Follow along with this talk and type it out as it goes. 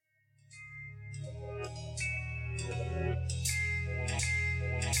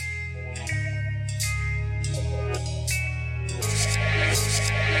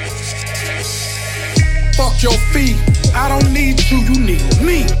off your feet. I don't need you, you need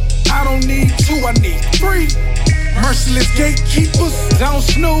me. I don't need two, I need three. Merciless gatekeepers, don't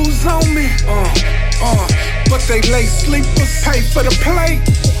snooze on me. But they late sleepers, pay for the play.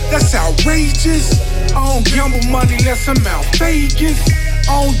 That's outrageous. I don't gamble money unless I'm out Vegas.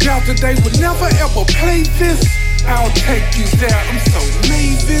 I don't doubt that they would never ever play this. I'll take you there, I'm so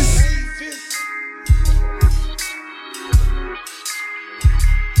Mavis.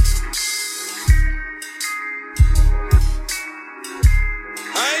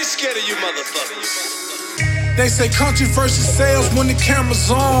 I ain't scared of you motherfuckers. They say country versus sales when the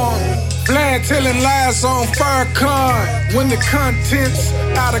camera's on. Vlad telling lies on Farrakhan. When the content's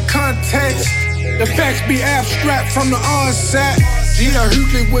out of context, the facts be abstract from the onset. G.R.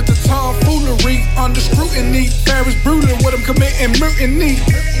 Hughley with the tomfoolery under scrutiny. Ferris Bueller with him committing mutiny.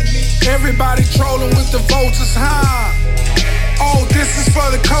 Everybody trolling with the vultures, huh? Oh, this is for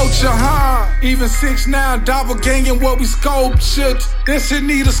the culture, huh? Even 6ix9ine doppelganging what we sculptured. This shit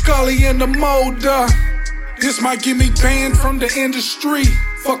need a Scully in the molder. This might get me banned from the industry.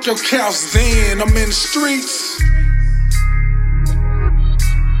 Fuck your couch then, I'm in the streets.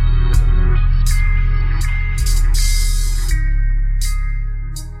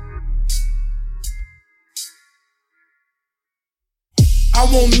 I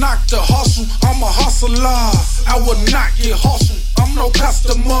won't knock the hustle, I'm a hustler. I will not get hustled, I'm no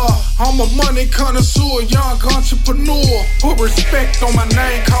customer. I'm a money connoisseur, young entrepreneur. Put respect on my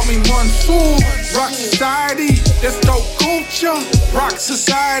name, call me Mansoor. Rock society, that's dope culture. Rock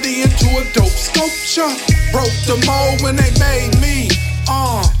society into a dope sculpture. Broke the mold when they made me.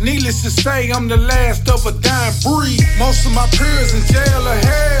 Needless to say, I'm the last of a dying breed. Most of my peers in jail or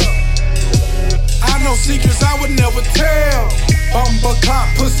hell. I know secrets I would never tell. Bumper clock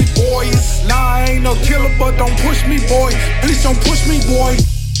pussy boys. Nah, I ain't no killer, but don't push me, boy. Please don't push me, boy.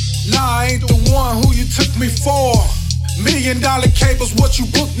 Nah, I ain't the one who you took me for. $1 million cables, what you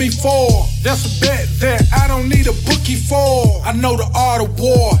booked me for. That's a bet that I don't need a bookie for. I know the art of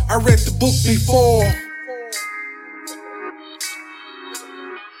war, I read the book before.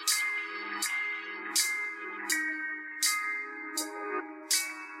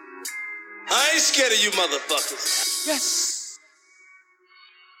 I ain't scared of you motherfuckers. Yes.